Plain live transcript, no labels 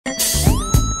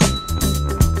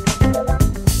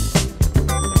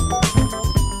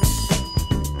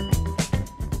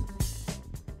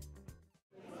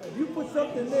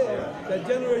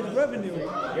revenue.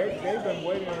 They've been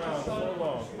waiting around so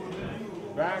long.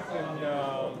 Back in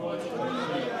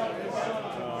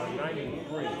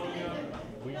 93,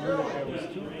 we knew that there was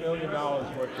 $2 million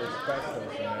worth of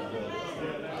asbestos in that building.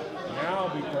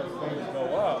 Now, because things go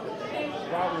up, it's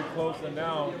probably closer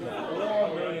now to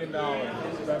 $4 million in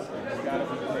asbestos that's got to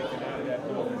be taken out of that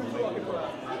building to make it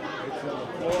work. It's in the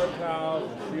floor tiles,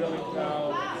 the ceiling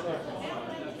tiles,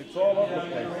 it's all over the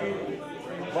place.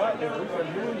 But if we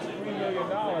can lose $3 million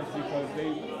because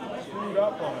they screwed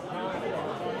up on a contract,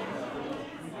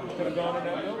 we could have gone in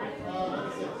that building.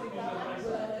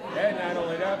 And not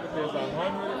only that, but there's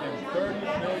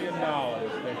 $130 million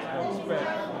that's been spent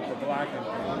for blacking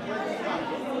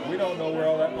people. We don't know where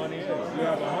all that money is. We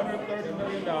have $130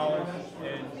 million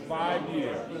in 5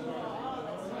 years.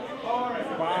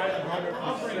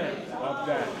 500% of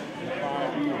that in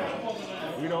 5 years.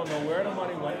 We don't know where the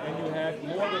money went, and you had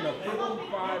more than a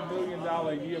 $55 million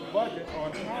a year budget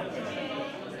on top of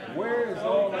that. Where is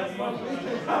all that money?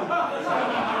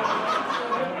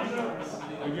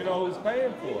 And you know who's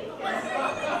paying for it?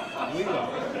 We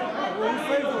are. Who's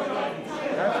paying for it?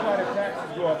 That's why the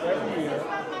taxes go up every year.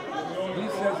 He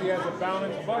says he has a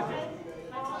balanced budget.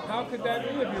 How could that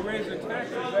be if you raise the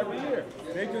taxes every year?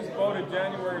 They just voted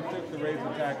January 5th to raise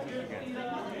the taxes again.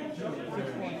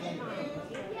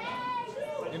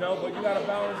 You know, but you got a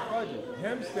balanced budget.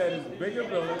 Hempstead is a bigger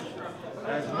village,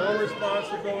 has more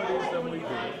responsibilities than we do,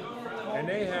 and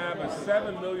they have a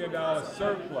 $7 million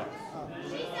surplus.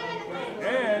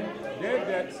 And their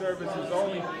debt service is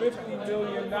only $50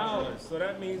 million. So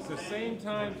that means the same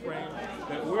time frame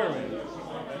that we're in.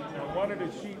 And one of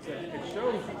the sheets, it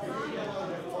shows you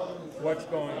what's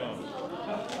going on.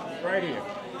 Right here,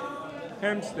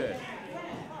 Hempstead.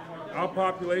 Our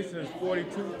population is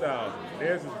 42,000.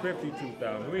 Theirs is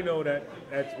 52,000. We know that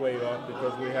that's way off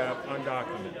because we have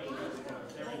undocumented.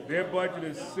 Their budget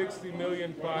is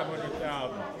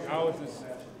 $60,500,000. Ours is,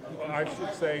 I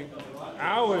should say,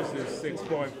 ours is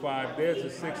 6.5. Theirs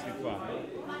is 65.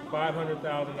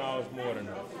 $500,000 more than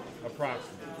us,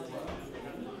 approximately,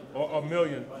 or $1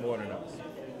 million more than us.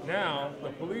 Now,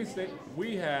 the police,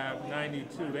 we have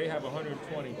 92. They have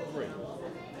 123.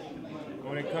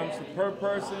 When it comes to per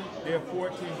person, they're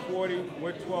 1,440,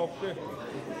 we're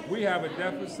 1,250. We have a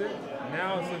deficit.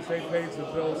 Now, since they paid the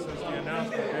bill since the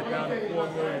announcement, they're down to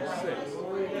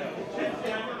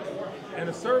 $4,600,000. And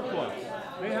a surplus.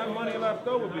 They have money left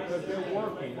over because they're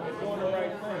working, they're doing the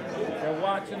right thing. They're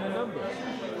watching the numbers.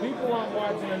 People aren't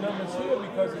watching the numbers here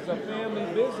because it's a family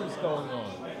business going on.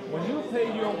 When you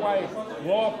pay your wife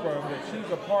law firm that she's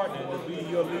a partner to be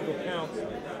your legal counsel,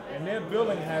 and their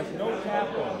billing has no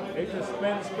cap on it, they just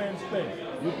spend.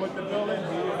 You put the bill in,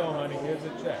 here you go, honey, here's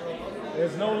a check.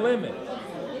 There's no limit.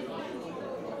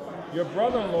 Your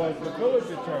brother-in-law is the village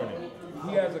attorney.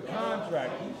 He has a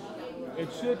contract. He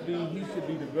should be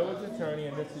the village attorney,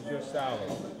 and this is your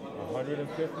salary.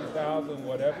 $150,000,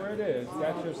 whatever it is,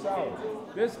 that's your salary.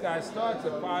 This guy starts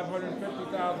at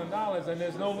 $550,000, and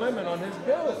there's no limit on his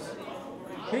bills.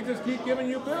 He just keeps giving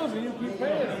you bills, and you keep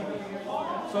paying him.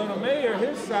 So the mayor,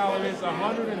 his salary is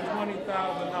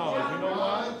 $120,000. You know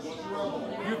why?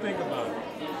 You think about it.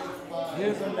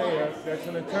 Here's a mayor that's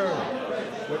an attorney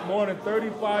with more than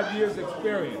 35 years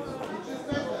experience.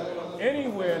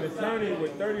 Anywhere an attorney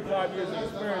with 35 years of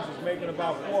experience is making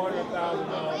about $400,000 a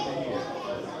year.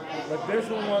 But this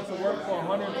one wants to work for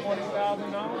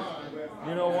 $120,000.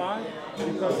 You know why?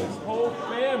 Because his whole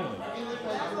family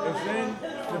is in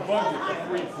the budget for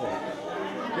Freeport.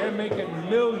 They're making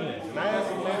millions, and I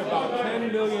estimate about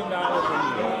 $10 million a year.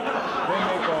 They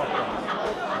make off us.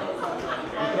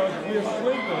 Because we're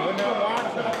sleeping, we're not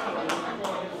watching.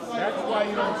 That's why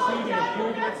you don't see the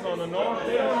improvements on the north.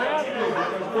 They don't have to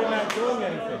because we're not doing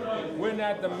anything. We're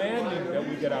not demanding that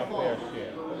we get our fair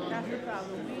share. That's the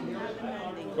problem. We're not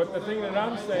demanding. But the thing that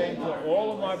I'm saying to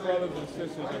all of my brothers and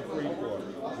sisters in Freeport,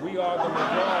 we are the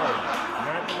majority,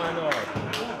 not the minority.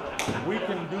 We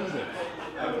can do this.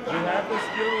 We have the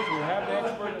skills, we have the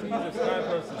expertise. It's time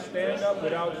for us to stand up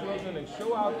with our children and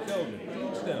show our children,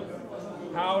 teach them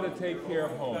how to take care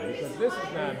of home, because this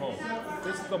is not home.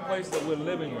 This is the place that we're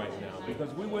living right now, because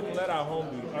we wouldn't let our home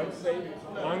be unsafe,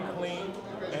 unclean,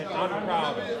 and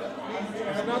unproud of.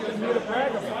 There's nothing here to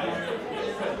brag about.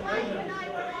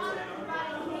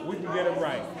 We can get it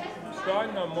right.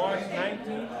 Starting on March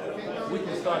 19th, we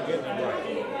can start getting it right.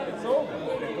 It's over.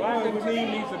 The Black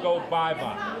team needs to go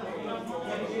bye-bye.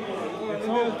 It's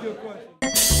over.